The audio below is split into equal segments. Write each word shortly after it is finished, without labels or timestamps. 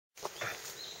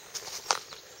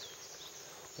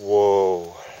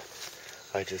Whoa,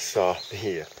 I just saw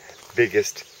the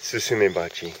biggest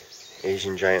Susumebachi,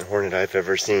 Asian giant hornet I've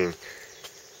ever seen.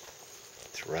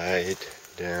 It's right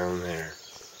down there.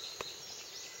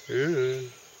 Ooh.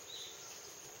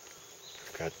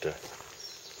 I've got,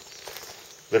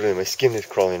 literally my skin is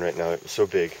crawling right now, it was so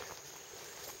big.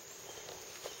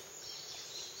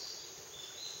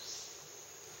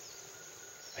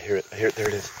 I hear it, there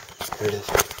it is, here it is.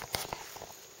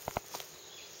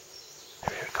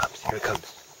 Here it comes, here it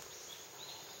comes.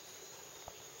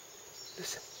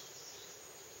 Listen.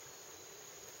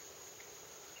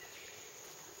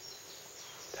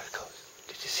 There it goes.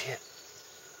 Did you see it?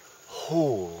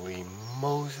 Holy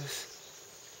Moses.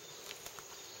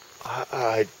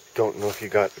 I don't know if you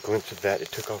got a glimpse of that.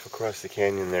 It took off across the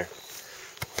canyon there.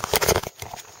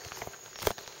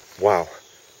 Wow.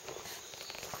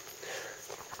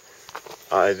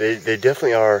 They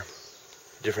definitely are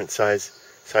different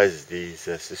sizes, these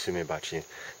Susumebachi.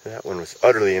 That one was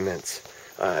utterly immense.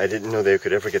 I didn't know they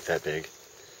could ever get that big.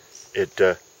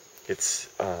 Its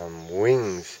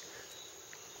wings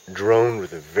droned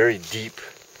with a very deep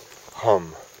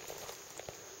hum.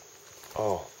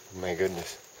 Oh my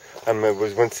goodness! I'm at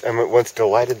once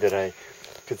delighted that I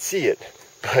could see it,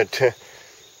 but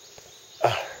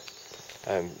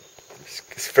I'm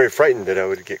very frightened that I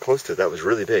would get close to it. That was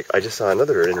really big. I just saw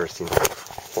another interesting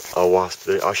wasp,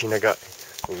 the Ashinaga,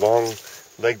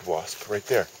 long-legged wasp, right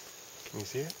there. Can you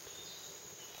see it?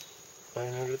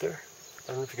 Lying under there? I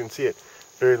don't know if you can see it.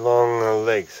 Very long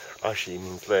legs. Ashi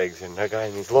means legs, and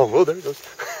Nagai means long. Oh, there it goes.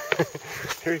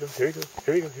 Here he goes, here he goes,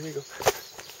 here he goes, here he goes.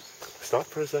 Stop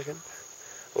for a second.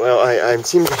 Well, I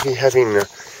seem to be having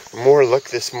more luck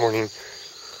this morning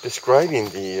describing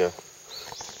the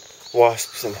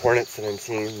wasps and hornets that I'm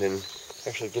seeing than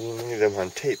actually getting any of them on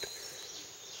tape.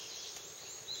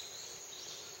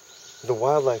 The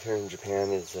wildlife here in Japan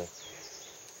is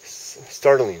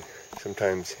startling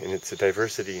sometimes in its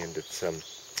diversity and its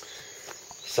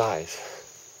size.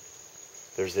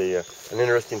 There's an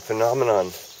interesting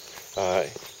phenomenon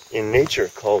in nature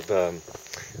called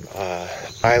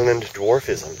island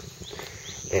dwarfism,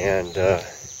 and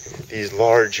these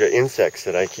large insects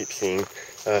that I keep seeing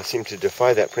seem to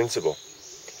defy that principle.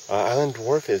 Island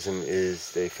dwarfism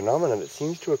is a phenomenon that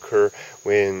seems to occur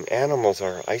when animals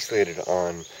are isolated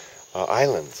on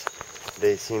islands.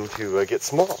 They seem to get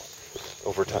small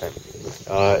over time.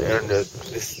 And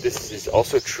this is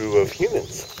also true of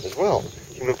humans as well.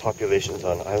 Human populations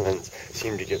on islands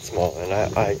seem to get small. And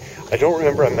I don't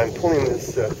remember, I'm pulling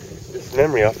this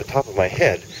memory off the top of my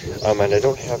head, and I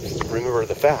don't remember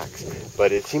the facts,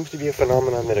 but it seems to be a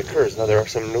phenomenon that occurs. Now, there are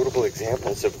some notable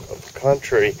examples of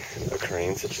contrary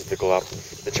occurring, such as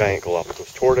the giant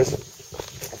Galapagos tortoise.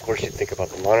 Of course, you'd think about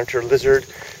the monitor lizard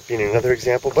being another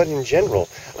example, but in general,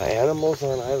 animals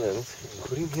on islands,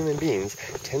 including human beings,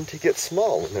 tend to get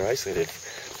small when they're isolated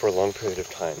for a long period of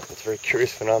time. It's a very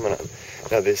curious phenomenon.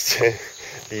 Now, this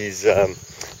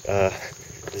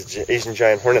Asian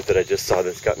giant hornet that I just saw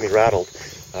that's got me rattled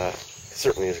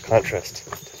certainly is a contrast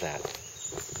to that.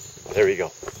 There we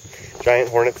go. Giant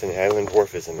hornets and island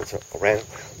dwarfism. It's a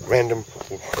random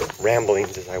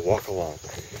ramblings as I walk along.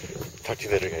 Talk to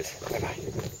you later, guys. Bye-bye.